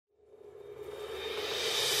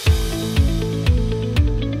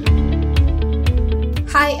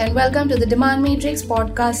Hi, and welcome to the Demand Matrix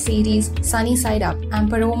podcast series, Sunny Side Up. I'm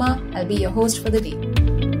Paroma. I'll be your host for the day.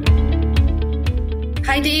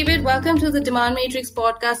 Hi, David. Welcome to the Demand Matrix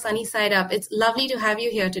podcast, Sunny Side Up. It's lovely to have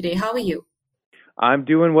you here today. How are you? I'm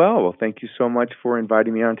doing well. Well, thank you so much for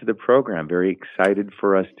inviting me onto the program. Very excited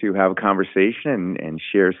for us to have a conversation and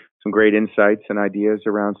share some great insights and ideas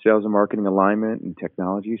around sales and marketing alignment and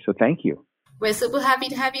technology. So thank you. We're super happy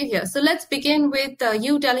to have you here. So let's begin with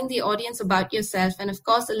you telling the audience about yourself and, of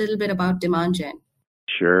course, a little bit about Demand Gen.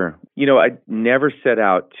 Sure. I never set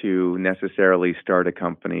out to necessarily start a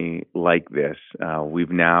company like this.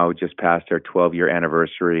 We've now just passed our 12-year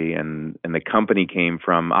anniversary, and the company came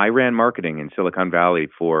from, I ran marketing in Silicon Valley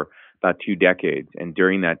for about 2 decades. And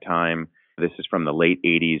during that time, this is from the late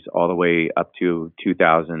 80s all the way up to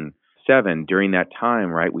 2007. During that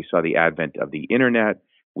time, right, we saw the advent of the internet.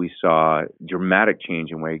 We saw dramatic change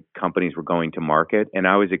in the way companies were going to market. And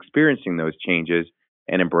I was experiencing those changes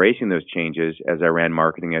and embracing those changes as I ran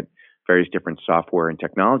marketing at various different software and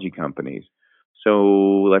technology companies.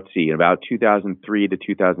 So let's see, in about 2003 to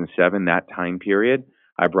 2007, that time period,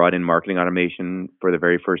 I brought in marketing automation for the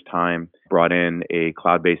very first time, brought in a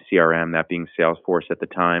cloud-based CRM, that being Salesforce at the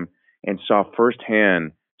time, and saw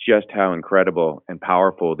firsthand just how incredible and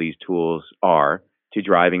powerful these tools are to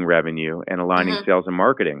driving revenue and aligning sales and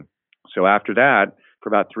marketing. So after that, for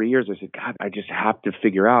about 3 years, I said, God, I just have to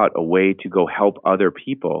figure out a way to go help other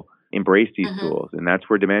people embrace these tools. And that's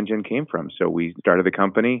where Demand Gen came from. So we started the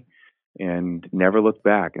company and never looked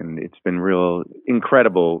back. And it's been real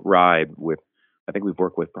incredible ride with, I think we've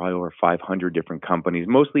worked with probably over 500 different companies,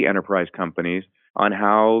 mostly enterprise companies, on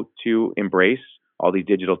how to embrace all these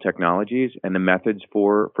digital technologies and the methods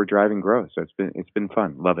for driving growth. So it's been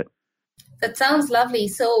fun. Love it. That sounds lovely.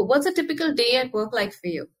 So what's a typical day at work like for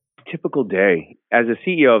you? Typical day. As a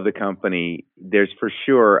CEO of the company, there's for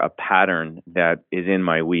sure a pattern that is in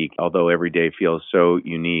my week, although every day feels so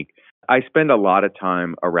unique. I spend a lot of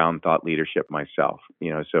time around thought leadership myself,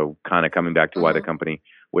 so kind of coming back to why the company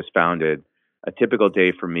was founded. A typical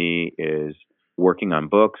day for me is working on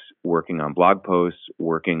books, working on blog posts,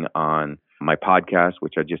 working on my podcast,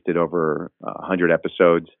 which I just did over 100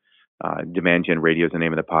 episodes. Demand Gen Radio is the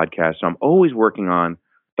name of the podcast. So I'm always working on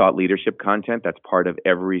thought leadership content. That's part of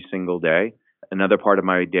every single day. Another part of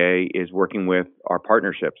my day is working with our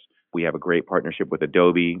partnerships. We have a great partnership with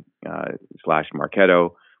Adobe /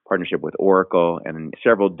 Marketo, partnership with Oracle, and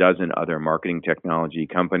several dozen other marketing technology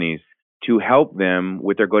companies to help them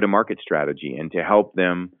with their go-to-market strategy and to help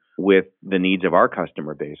them with the needs of our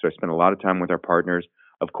customer base. So I spend a lot of time with our partners.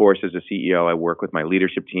 Of course, as a CEO, I work with my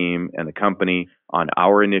leadership team and the company on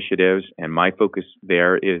our initiatives, and my focus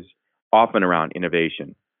there is often around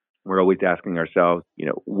innovation. We're always asking ourselves,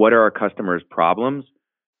 what are our customers' problems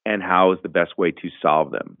and how is the best way to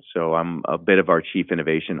solve them? So I'm a bit of our chief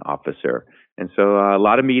innovation officer. And so a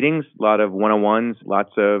lot of meetings, a lot of one-on-ones,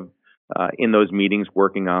 lots of in those meetings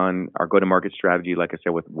working on our go-to-market strategy, like I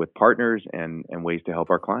said, with partners and ways to help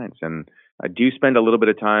our clients. And I do spend a little bit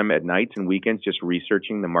of time at nights and weekends just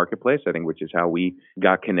researching the marketplace, I think, which is how we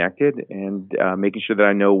got connected, and making sure that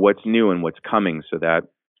I know what's new and what's coming so that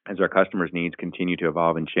as our customers' needs continue to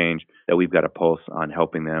evolve and change, that we've got a pulse on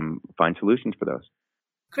helping them find solutions for those.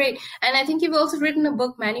 Great. And I think you've also written a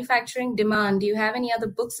book, Manufacturing Demand. Do you have any other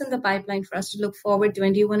books in the pipeline for us to look forward to?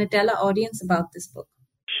 And do you want to tell our audience about this book?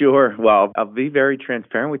 Sure. Well, I'll be very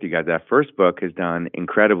transparent with you guys. That first book has done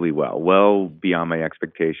incredibly well beyond my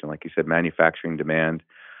expectation. Like you said, Manufacturing Demand.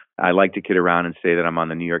 I like to kid around and say that I'm on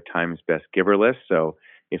the New York Times Best Giver list. So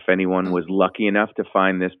if anyone was lucky enough to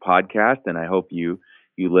find this podcast, and I hope you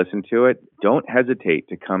listen to it, don't hesitate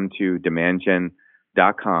to come to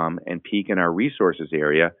demandgen.com and peek in our resources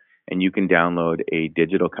area, and you can download a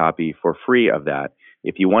digital copy for free of that.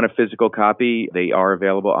 If you want a physical copy, they are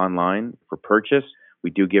available online for purchase. We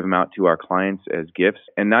do give them out to our clients as gifts,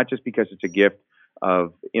 and not just because it's a gift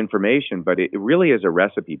of information, but it really is a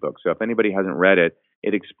recipe book. So if anybody hasn't read it,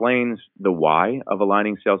 it explains the why of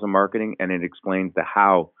aligning sales and marketing, and it explains the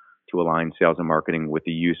how to align sales and marketing with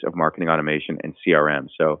the use of marketing automation and CRM.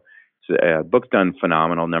 So book's done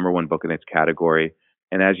phenomenal, #1 book in its category.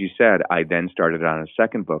 And as you said, I then started on a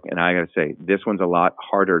second book, and I got to say, this one's a lot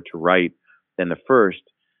harder to write than the first.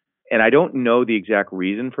 And I don't know the exact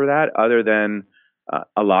reason for that, other than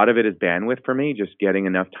a lot of it is bandwidth for me, just getting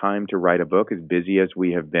enough time to write a book, as busy as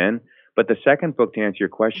we have been. But the second book, to answer your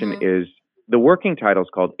question, is the working title is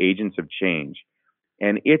called Agents of Change.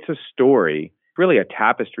 And it's a story, really a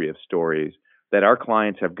tapestry of stories that our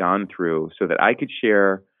clients have gone through so that I could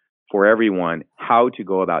share for everyone how to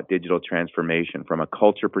go about digital transformation from a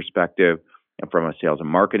culture perspective and from a sales and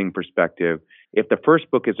marketing perspective. If the first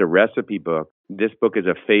book is a recipe book, this book is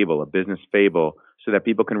a fable, a business fable, so that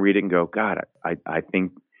people can read it and go, God, I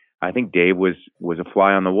think Dave was a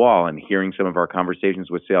fly on the wall, and hearing some of our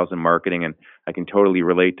conversations with sales and marketing, and I can totally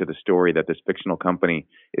relate to the story that this fictional company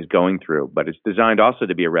is going through. But it's designed also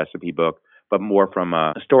to be a recipe book, but more from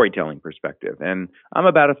a storytelling perspective. And I'm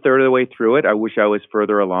about a third of the way through it. I wish I was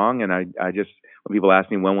further along, and I just, when people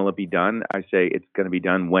ask me when will it be done, I say it's going to be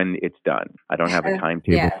done when it's done. I don't have a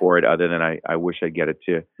timetable for it other than I wish I'd get it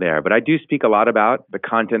to there. But I do speak a lot about the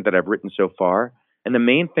content that I've written so far. And the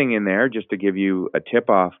main thing in there, just to give you a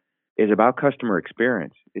tip-off, is about customer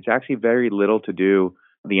experience. It's actually very little to do,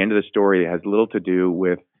 the end of the story has little to do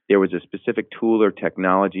with there was a specific tool or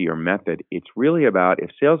technology or method. It's really about if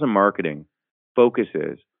sales and marketing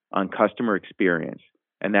focuses on customer experience,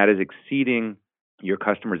 and that is exceeding your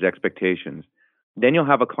customers' expectations, then you'll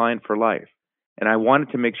have a client for life. And I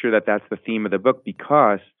wanted to make sure that that's the theme of the book,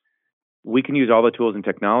 because we can use all the tools and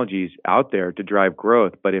technologies out there to drive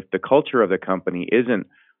growth. But if the culture of the company isn't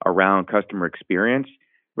around customer experience,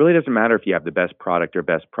 it really doesn't matter if you have the best product or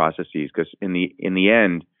best processes, because in the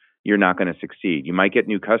end, you're not going to succeed. You might get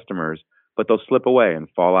new customers, but they'll slip away and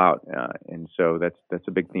fall out. And so that's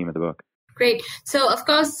a big theme of the book. Great. So, of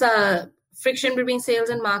course, friction between sales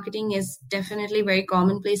and marketing is definitely very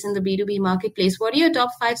commonplace in the B2B marketplace. What are your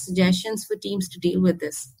top 5 suggestions for teams to deal with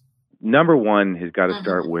this? Number one has got to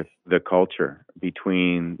start with the culture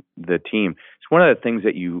between the team. It's one of the things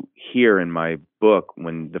that you hear in my book,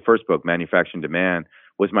 when the first book, Manufacturing Demand,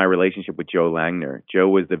 was my relationship with Joe Langner. Joe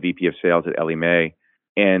was the VP of sales at Ellie Mae,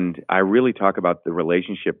 and I really talk about the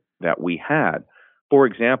relationship that we had. For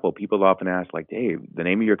example, people often ask, like, Dave, the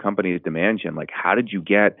name of your company is Demand Gen. Like, how did you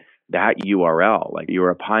get that URL? Like, you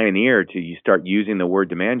were a pioneer to you start using the word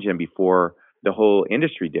Demand Gen before the whole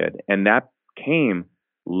industry did. And that came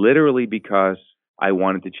literally because I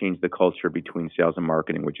wanted to change the culture between sales and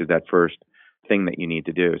marketing, which is that first thing that you need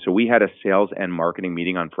to do. So we had a sales and marketing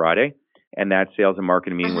meeting on Friday, and that sales and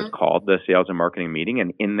marketing meeting was called the Sales and Marketing Meeting.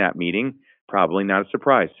 And in that meeting, probably not a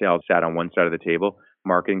surprise, sales sat on one side of the table,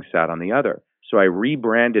 marketing sat on the other. So I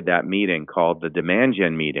rebranded that meeting called the Demand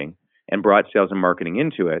Gen meeting and brought sales and marketing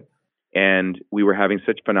into it. And we were having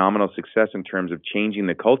such phenomenal success in terms of changing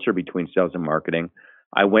the culture between sales and marketing.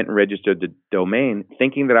 I went and registered the domain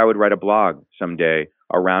thinking that I would write a blog someday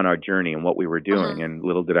around our journey and what we were doing. And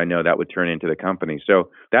little did I know that would turn into the company. So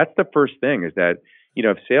that's the first thing, is that,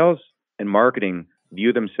 if sales and marketing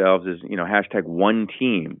view themselves as, hashtag one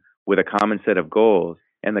team with a common set of goals,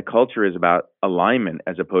 and the culture is about alignment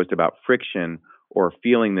as opposed to about friction or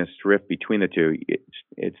feeling this drift between the two,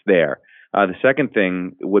 it's there. The second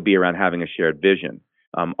thing would be around having a shared vision.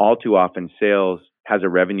 All too often, sales has a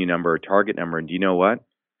revenue number or target number, and do you know what?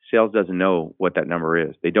 Sales doesn't know what that number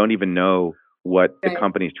is. They don't even know what the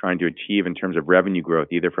company is trying to achieve in terms of revenue growth,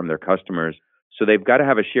 either from their customers. So they've got to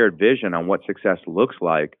have a shared vision on what success looks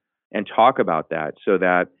like and talk about that, so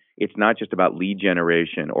that it's not just about lead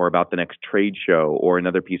generation or about the next trade show or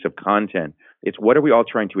another piece of content. It's what are we all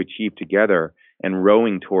trying to achieve together and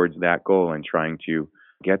rowing towards that goal and trying to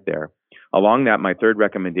get there. Along that, my third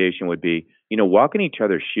recommendation would be, walk in each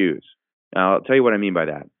other's shoes. Now, I'll tell you what I mean by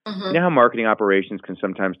that. You know how marketing operations can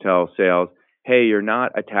sometimes tell sales, hey, you're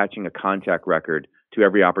not attaching a contact record to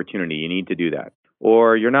every opportunity. You need to do that.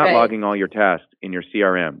 Or you're not logging all your tasks in your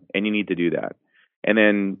CRM, and you need to do that. And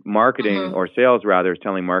then marketing or sales rather is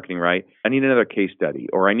telling marketing, right, I need another case study,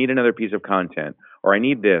 or I need another piece of content, or I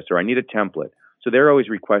need this, or I need a template. So they're always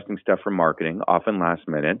requesting stuff from marketing, often last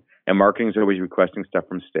minute, and marketing is always requesting stuff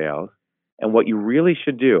from sales. And what you really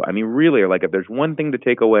should do, really, like if there's one thing to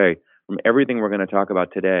take away from everything we're going to talk about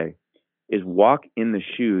today, is walk in the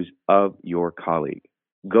shoes of your colleague.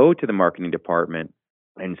 Go to the marketing department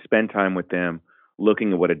and spend time with them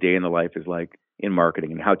looking at what a day in the life is like in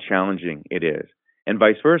marketing and how challenging it is. And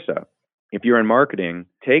vice versa. If you're in marketing,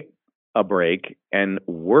 take a break and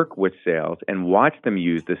work with sales and watch them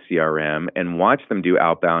use the CRM and watch them do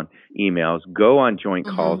outbound emails, go on joint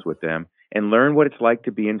calls with them and learn what it's like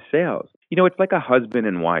to be in sales. It's like a husband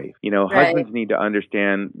and wife. Husbands need to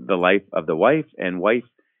understand the life of the wife, and wife,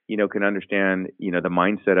 can understand, the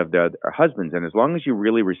mindset of their husbands. And as long as you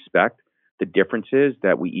really respect the differences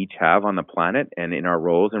that we each have on the planet and in our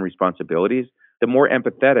roles and responsibilities, the more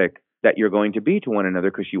empathetic that you're going to be to one another,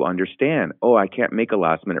 because you understand, I can't make a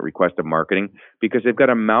last minute request of marketing because they've got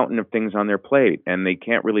a mountain of things on their plate and they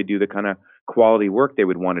can't really do the kind of quality work they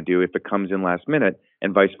would want to do if it comes in last minute,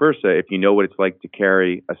 and vice versa. If you know what it's like to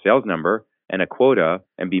carry a sales number and a quota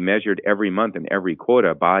and be measured every month and every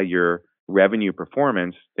quota by your revenue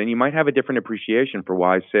performance, then you might have a different appreciation for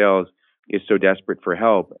why sales is so desperate for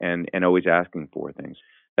help and always asking for things.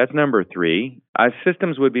 That's number 3.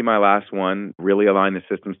 Systems would be my last one. Really align the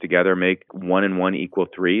systems together, make 1 and 1 equal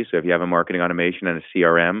 3. So if you have a marketing automation and a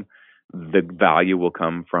CRM, the value will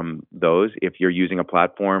come from those. If you're using a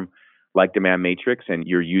platform like Demand Matrix and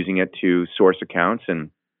you're using it to source accounts and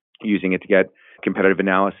using it to get competitive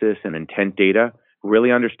analysis and intent data,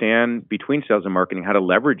 really understand between sales and marketing how to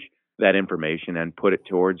leverage that information and put it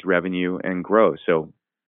towards revenue and growth. So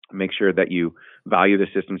make sure that you value the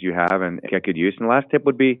systems you have and get good use. And the last tip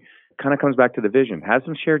would be, kind of comes back to the vision. Have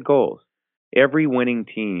some shared goals. Every winning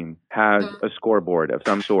team has a scoreboard of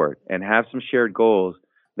some sort and have some shared goals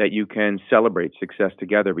that you can celebrate success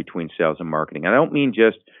together between sales and marketing. I don't mean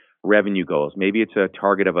just revenue goals. Maybe it's a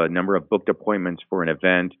target of a number of booked appointments for an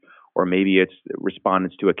event, or maybe it's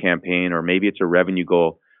respondents to a campaign, or maybe it's a revenue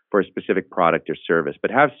goal for a specific product or service.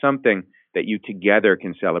 But have something that you together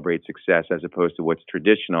can celebrate success as opposed to what's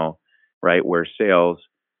traditional, right, where sales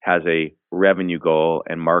has a revenue goal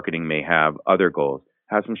and marketing may have other goals.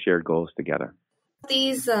 Have some shared goals together.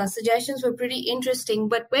 These suggestions were pretty interesting,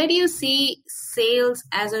 but where do you see sales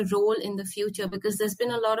as a role in the future? Because there's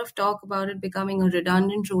been a lot of talk about it becoming a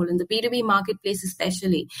redundant role in the B2B marketplace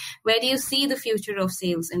especially. Where do you see the future of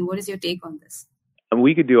sales, and what is your take on this?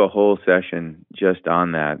 We could do a whole session just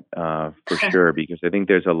on that for sure, because I think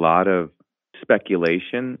there's a lot of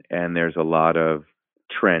speculation and there's a lot of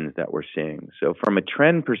trends that we're seeing. So from a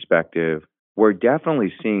trend perspective, we're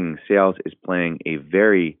definitely seeing sales is playing a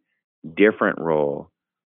very different role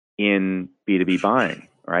in B2B buying,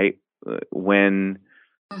 right?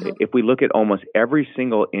 If we look at almost every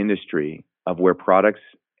single industry of where products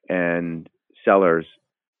and sellers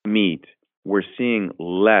meet, we're seeing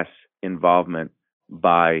less involvement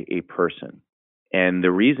by a person. And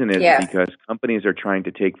the reason is because companies are trying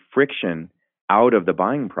to take friction out of the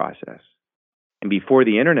buying process. And before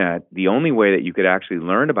the internet, the only way that you could actually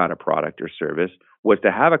learn about a product or service was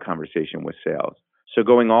to have a conversation with sales. So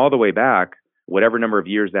going all the way back, whatever number of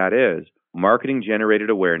years that is, marketing generated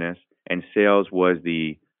awareness and sales was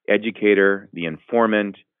the educator, the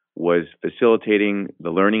informant, was facilitating the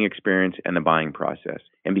learning experience and the buying process.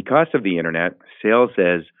 And because of the internet, sales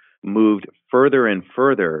has moved further and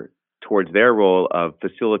further towards their role of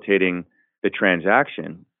facilitating the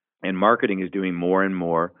transaction, and marketing is doing more and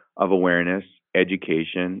more of awareness,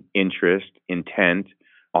 education, interest, intent,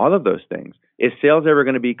 all of those things. Is sales ever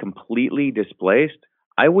going to be completely displaced?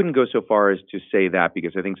 I wouldn't go so far as to say that,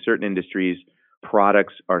 because I think certain industries'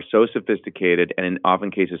 products are so sophisticated and in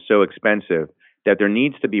often cases so expensive that there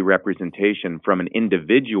needs to be representation from an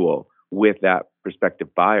individual with that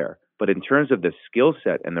prospective buyer. But in terms of the skill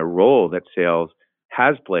set and the role that sales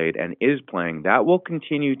has played and is playing, that will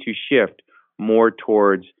continue to shift more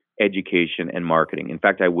towards education and marketing. In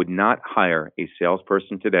fact, I would not hire a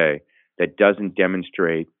salesperson today that doesn't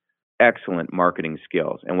demonstrate excellent marketing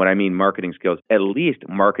skills. And when I mean marketing skills, at least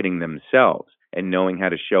marketing themselves and knowing how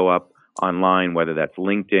to show up online, whether that's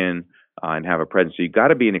LinkedIn and have a presence. So you've got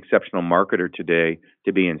to be an exceptional marketer today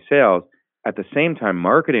to be in sales. At the same time,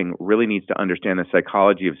 marketing really needs to understand the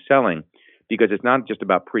psychology of selling, because it's not just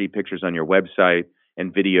about pretty pictures on your website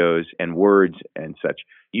and videos and words and such.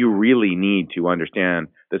 You really need to understand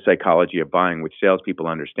the psychology of buying, which salespeople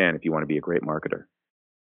understand if you want to be a great marketer.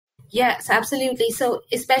 Yes, absolutely. So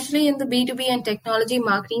especially in the B2B and technology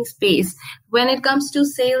marketing space, when it comes to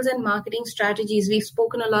sales and marketing strategies, we've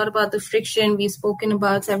spoken a lot about the friction. We've spoken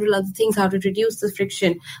about several other things, how to reduce the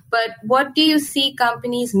friction. But what do you see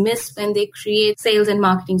companies miss when they create sales and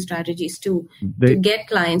marketing strategies to get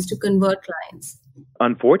clients, to convert clients?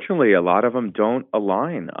 Unfortunately, a lot of them don't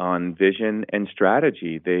align on vision and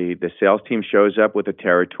strategy. The sales team shows up with a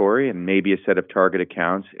territory and maybe a set of target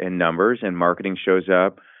accounts and numbers, and marketing shows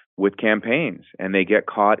up with campaigns, and they get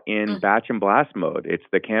caught in batch and blast mode. It's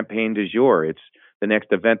the campaign du jour. It's the next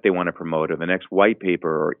event they want to promote, or the next white paper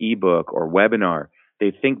or ebook or webinar.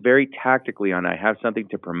 They think very tactically on, I have something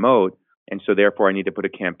to promote, and so therefore I need to put a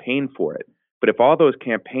campaign for it. But if all those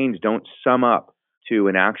campaigns don't sum up to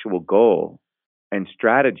an actual goal and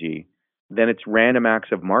strategy, then it's random acts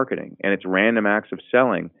of marketing and it's random acts of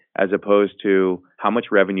selling, as opposed to how much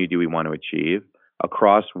revenue do we want to achieve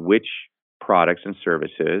across which products and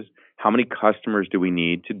services, how many customers do we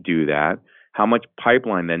need to do that, how much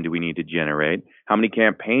pipeline then do we need to generate, how many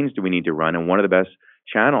campaigns do we need to run, and one of the best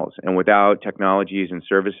channels. And without technologies and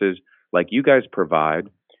services like you guys provide,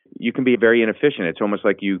 you can be very inefficient. It's almost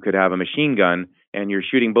like you could have a machine gun and you're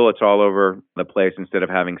shooting bullets all over the place instead of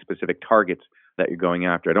having specific targets that you're going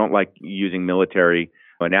after. I don't like using military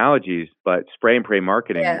analogies, but spray and pray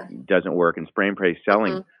marketing doesn't work, and spray and pray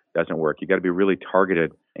selling doesn't work. You got to be really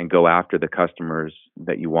targeted and go after the customers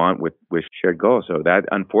that you want with shared goals. So that,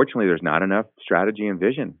 unfortunately, there's not enough strategy and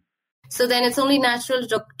vision. So then it's only natural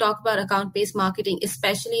to talk about account-based marketing,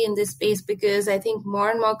 especially in this space, because I think more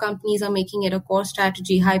and more companies are making it a core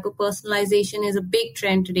strategy. Hyper-personalization is a big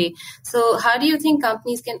trend today. So how do you think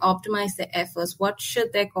companies can optimize their efforts? What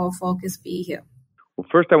should their core focus be here? Well,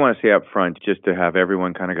 first I want to say up front, just to have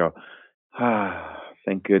everyone kind of go,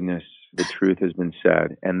 thank goodness the truth has been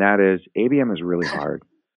said. And that is, ABM is really hard.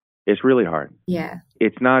 It's really hard. Yeah.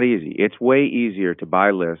 It's not easy. It's way easier to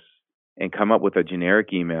buy lists and come up with a generic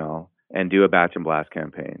email and do a batch and blast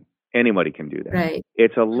campaign. Anybody can do that. Right.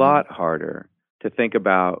 It's a lot harder to think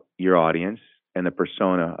about your audience and the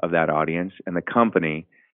persona of that audience and the company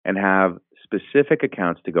and have specific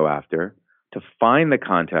accounts to go after, to find the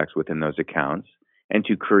contacts within those accounts, and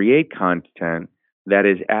to create content that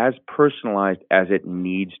is as personalized as it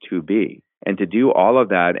needs to be. And to do all of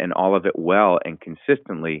that and all of it well and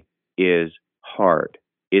consistently is hard.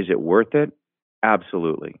 Is it worth it?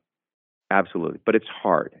 Absolutely. Absolutely. But it's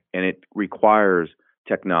hard, and it requires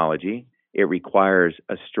technology. It requires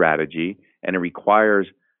a strategy, and it requires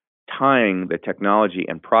tying the technology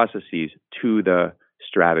and processes to the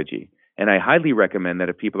strategy. And I highly recommend that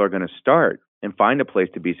if people are going to start and find a place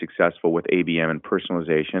to be successful with ABM and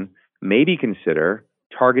personalization, maybe consider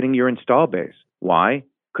targeting your install base. Why?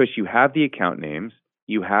 Because you have the account names,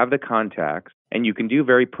 you have the contacts, and you can do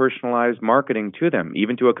very personalized marketing to them,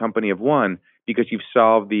 even to a company of one, because you've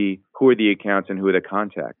solved the who are the accounts and who are the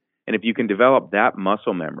contacts. And if you can develop that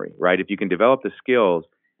muscle memory, right? If you can develop the skills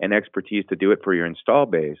and expertise to do it for your install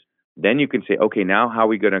base, then you can say, okay, now how are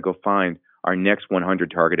we going to go find our next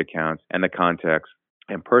 100 target accounts and the contacts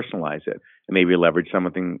and personalize it? And maybe leverage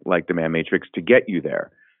something like Demand Matrix to get you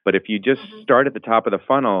there. But if you just start at the top of the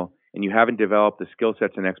funnel and you haven't developed the skill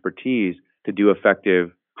sets and expertise to do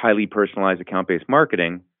effective, highly personalized account-based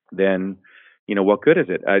marketing, then what good is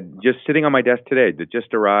it? Just sitting on my desk today that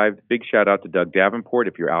just arrived, big shout out to Doug Davenport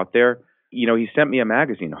if you're out there. He sent me a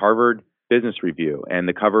magazine, Harvard Business Review, and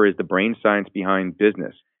the cover is The Brain Science Behind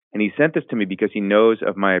Business. And he sent this to me because he knows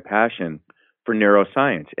of my passion for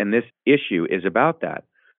neuroscience. And this issue is about that.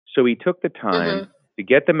 So he took the time to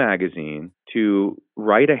get the magazine, to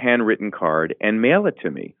write a handwritten card and mail it to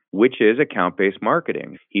me, which is account-based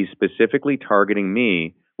marketing. He's specifically targeting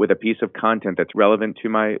me with a piece of content that's relevant to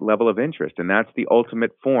my level of interest. And that's the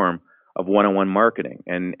ultimate form of one-on-one marketing.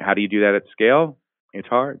 And how do you do that at scale? It's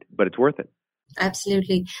hard, but it's worth it.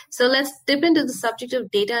 Absolutely. So let's dip into the subject of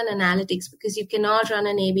data and analytics, because you cannot run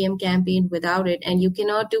an ABM campaign without it, and you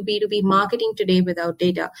cannot do B2B marketing today without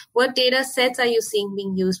data. What data sets are you seeing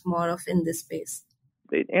being used more of in this space?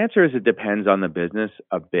 The answer is it depends on the business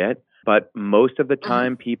a bit, but most of the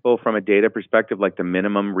time people from a data perspective, like the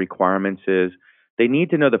minimum requirements is they need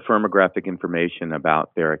to know the firmographic information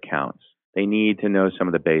about their accounts. They need to know some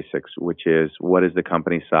of the basics, which is what is the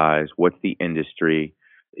company size, what's the industry.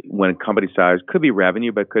 When company size could be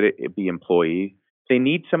revenue, but could it be employee? They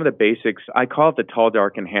need some of the basics. I call it the tall,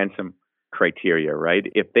 dark, and handsome criteria, right?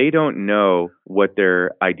 If they don't know what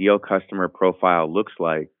their ideal customer profile looks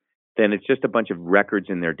like, then it's just a bunch of records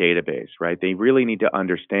in their database, right? They really need to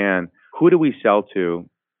understand who do we sell to,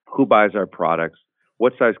 who buys our products,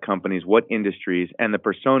 what size companies, what industries, and the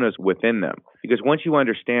personas within them. Because once you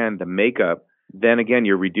understand the makeup, then again,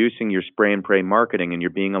 you're reducing your spray and pray marketing and you're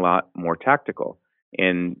being a lot more tactical.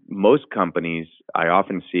 In most companies, I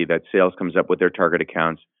often see that sales comes up with their target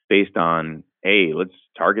accounts based on, hey, let's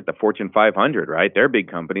target the Fortune 500, right? They're big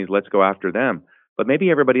companies. Let's go after them. But maybe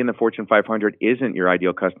everybody in the Fortune 500 isn't your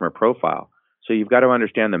ideal customer profile. So you've got to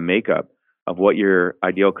understand the makeup of what your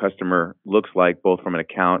ideal customer looks like, both from an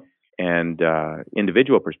account and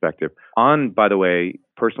individual perspective. On, by the way,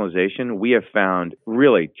 personalization, we have found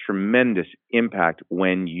really tremendous impact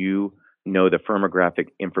when you know the firmographic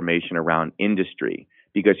information around industry.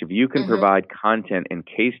 Because if you can provide content and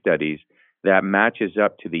case studies that matches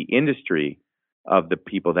up to the industry of the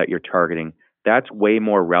people that you're targeting, that's way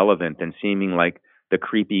more relevant than seeming like the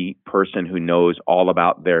creepy person who knows all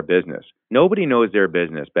about their business. Nobody knows their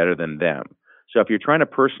business better than them. So if you're trying to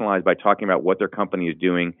personalize by talking about what their company is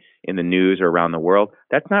doing in the news or around the world,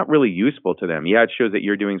 that's not really useful to them. Yeah, it shows that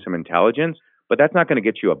you're doing some intelligence, but that's not going to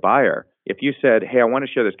get you a buyer. If you said, hey, I want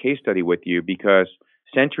to share this case study with you because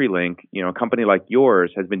CenturyLink, a company like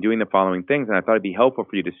yours, has been doing the following things, and I thought it'd be helpful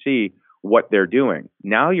for you to see what they're doing.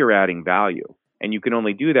 Now you're adding value. And you can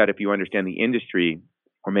only do that if you understand the industry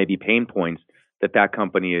or maybe pain points that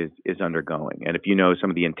company is undergoing. And if you know some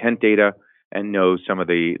of the intent data and know some of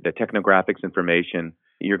the technographics information,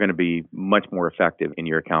 you're going to be much more effective in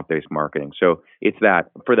your account-based marketing. So it's that.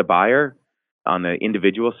 For the buyer, On the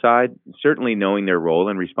individual side, certainly knowing their role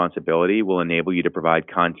and responsibility will enable you to provide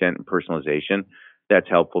content and personalization that's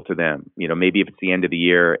helpful to them. Maybe if it's the end of the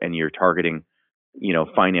year and you're targeting,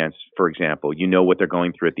 finance, for example, what they're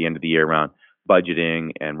going through at the end of the year around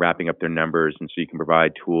budgeting and wrapping up their numbers. And so you can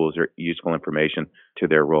provide tools or useful information to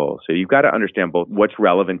their role. So you've got to understand both what's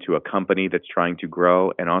relevant to a company that's trying to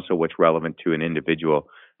grow and also what's relevant to an individual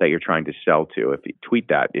that you're trying to sell to. If you tweet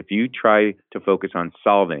that, if you try to focus on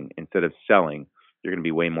solving instead of selling, you're going to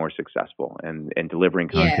be way more successful. And delivering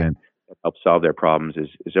content that helps solve their problems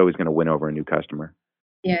is always going to win over a new customer.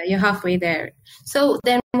 Yeah, you're halfway there. So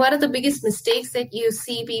then what are the biggest mistakes that you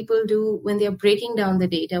see people do when they're breaking down the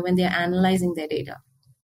data, when they're analyzing their data?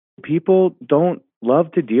 People don't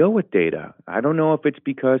love to deal with data. I don't know if it's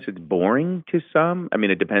because it's boring to some. I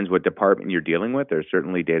mean, it depends what department you're dealing with. There's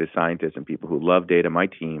certainly data scientists and people who love data. My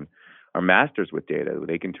team are masters with data.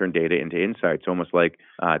 They can turn data into insights, almost like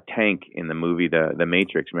Tank in the movie The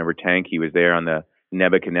Matrix. Remember Tank? He was there on the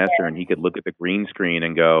Nebuchadnezzar, and he could look at the green screen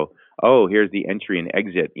and go, "Oh, here's the entry and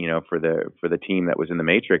exit," for the team that was in the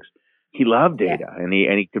Matrix. He loved data, and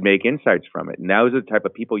he could make insights from it. And those are the type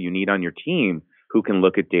of people you need on your team who can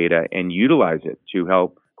look at data and utilize it to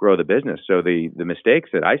help grow the business. So the mistakes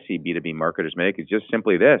that I see B2B marketers make is just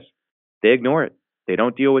simply this: they ignore it. They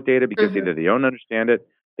don't deal with data because either they don't understand it,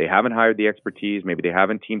 they haven't hired the expertise, maybe they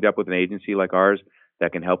haven't teamed up with an agency like ours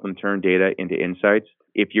that can help them turn data into insights.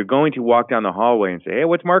 If you're going to walk down the hallway and say, "Hey,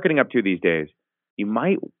 what's marketing up to these days?" you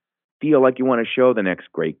might feel like you want to show the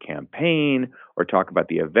next great campaign or talk about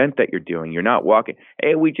the event that you're doing. You're not walking,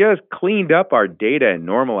 "Hey, we just cleaned up our data and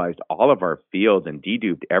normalized all of our fields and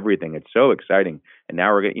deduped everything. It's so exciting." And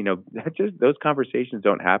now we're getting, those conversations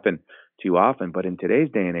don't happen too often. But in today's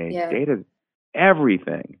day and age, data is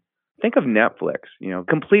everything. Think of Netflix,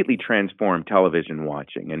 completely transformed television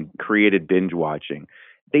watching and created binge watching.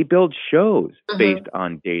 They build shows based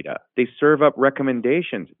on data. They serve up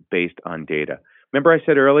recommendations based on data. Remember I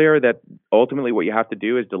said earlier that ultimately what you have to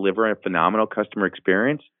do is deliver a phenomenal customer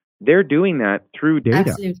experience? They're doing that through data.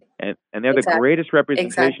 Absolutely. And they're the greatest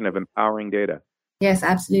representation of empowering data. Yes,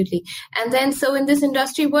 absolutely. And then, so in this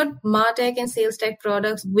industry, what MarTech and sales tech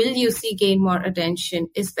products will you see gain more attention,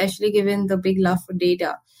 especially given the big love for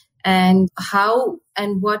data? And how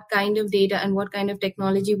and what kind of data and what kind of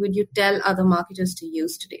technology would you tell other marketers to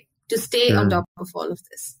use today to stay on top of all of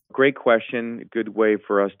this? Great question. Good way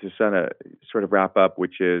for us to sort of wrap up,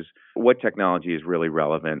 which is what technology is really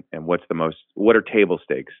relevant and what are table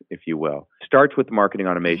stakes, if you will. Starts with marketing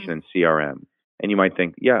automation and CRM. And you might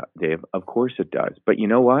think, yeah, Dave, of course it does. But you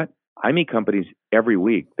know what? I meet companies every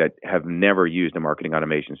week that have never used a marketing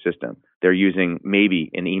automation system. They're using maybe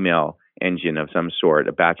an email engine of some sort,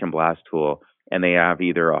 a batch and blast tool, and they have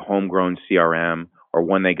either a homegrown CRM or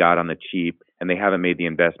one they got on the cheap, and they haven't made the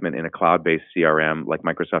investment in a cloud-based CRM like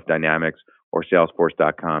Microsoft Dynamics or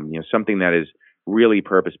Salesforce.com, something that is really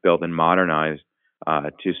purpose-built and modernized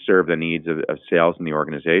to serve the needs of sales in the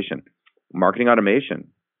organization. Marketing automation,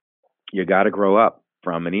 you got to grow up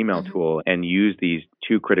from an email tool and use these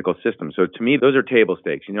two critical systems. So to me, those are table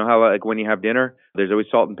stakes. You know how like when you have dinner, there's always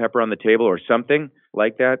salt and pepper on the table or something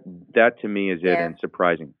like that? That to me is it and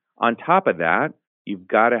surprising. On top of that, you've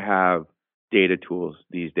got to have data tools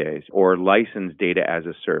these days or licensed data as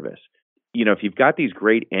a service. If you've got these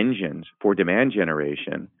great engines for demand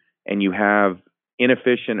generation and you have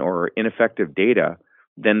inefficient or ineffective data,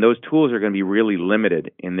 then those tools are going to be really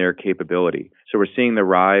limited in their capability. So we're seeing the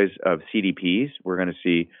rise of CDPs. We're going to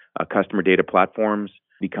see customer data platforms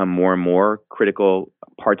become more and more critical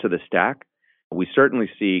parts of the stack. We certainly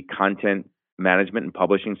see content management and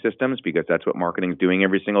publishing systems because that's what marketing is doing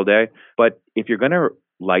every single day. But if you're going to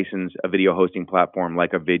license a video hosting platform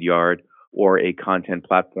like a Vidyard or a content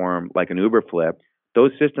platform like an Uberflip,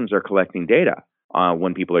 those systems are collecting data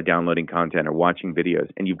when people are downloading content or watching videos.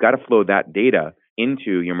 And you've got to flow that data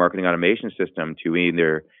into your marketing automation system to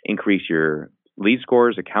either increase your lead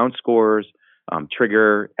scores, account scores,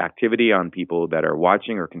 trigger activity on people that are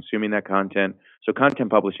watching or consuming that content. So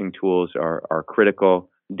content publishing tools are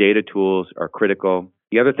critical. Data tools are critical.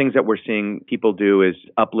 The other things that we're seeing people do is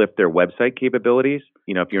uplift their website capabilities.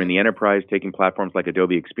 If you're in the enterprise, taking platforms like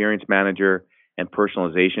Adobe Experience Manager and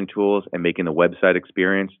personalization tools and making the website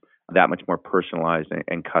experience that much more personalized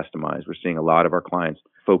and customized. We're seeing a lot of our clients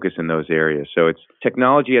focus in those areas. So it's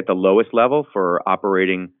technology at the lowest level for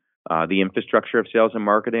operating the infrastructure of sales and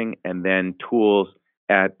marketing, and then tools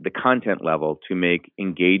at the content level to make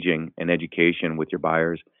engaging and education with your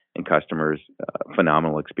buyers and customers a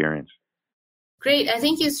phenomenal experience. Great. I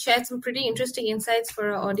think you shared some pretty interesting insights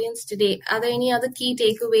for our audience today. Are there any other key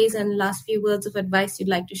takeaways and last few words of advice you'd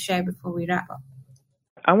like to share before we wrap up?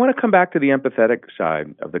 I want to come back to the empathetic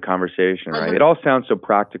side of the conversation, right? It all sounds so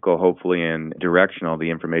practical, hopefully, and directional, the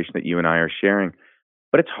information that you and I are sharing,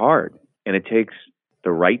 but it's hard, and it takes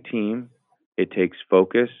the right team, it takes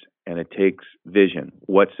focus, and it takes vision,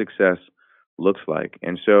 what success looks like.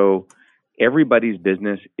 And so everybody's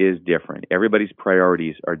business is different. Everybody's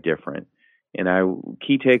priorities are different. And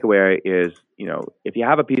key takeaway is, if you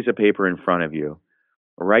have a piece of paper in front of you,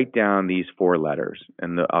 write down these 4 letters,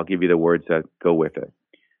 and I'll give you the words that go with it.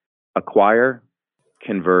 Acquire,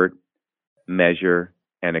 convert, measure,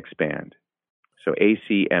 and expand. So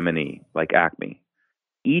ACM&E, like Acme.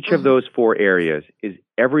 Each of those 4 areas is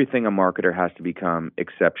everything a marketer has to become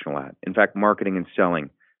exceptional at. In fact, marketing and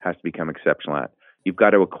selling has to become exceptional at. You've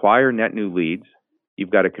got to acquire net new leads.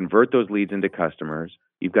 You've got to convert those leads into customers.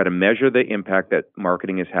 You've got to measure the impact that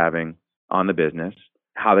marketing is having on the business,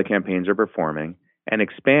 how the campaigns are performing. And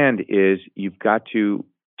expand is you've got to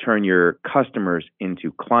turn your customers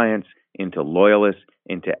into clients, into loyalists,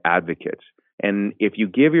 into advocates. And if you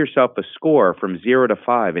give yourself a score from 0 to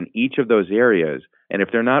 5 in each of those areas, and if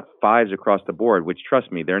they're not 5s across the board, which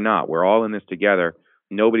trust me, they're not. We're all in this together.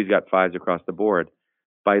 Nobody's got 5s across the board.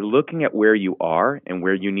 By looking at where you are and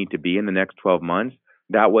where you need to be in the next 12 months,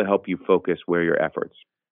 that will help you focus where your efforts.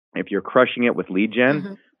 If you're crushing it with lead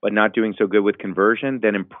gen, but not doing so good with conversion,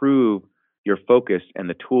 then improve your focus and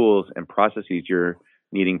the tools and processes you're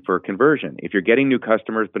needing for conversion. If you're getting new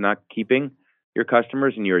customers but not keeping your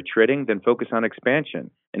customers and you're attriting, then focus on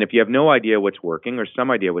expansion. And if you have no idea what's working or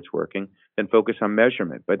some idea what's working, then focus on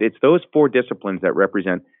measurement. But it's those 4 disciplines that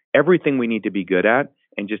represent everything we need to be good at,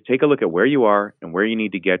 and just take a look at where you are and where you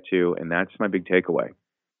need to get to, and that's my big takeaway.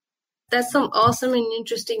 That's some awesome and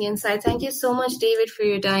interesting insight. Thank you so much, David, for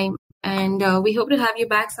your time. And we hope to have you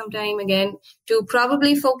back sometime again to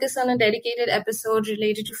probably focus on a dedicated episode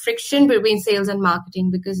related to friction between sales and marketing,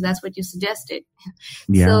 because that's what you suggested.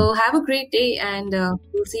 Yeah. So have a great day, and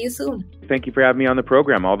we'll see you soon. Thank you for having me on the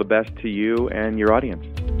program. All the best to you and your audience.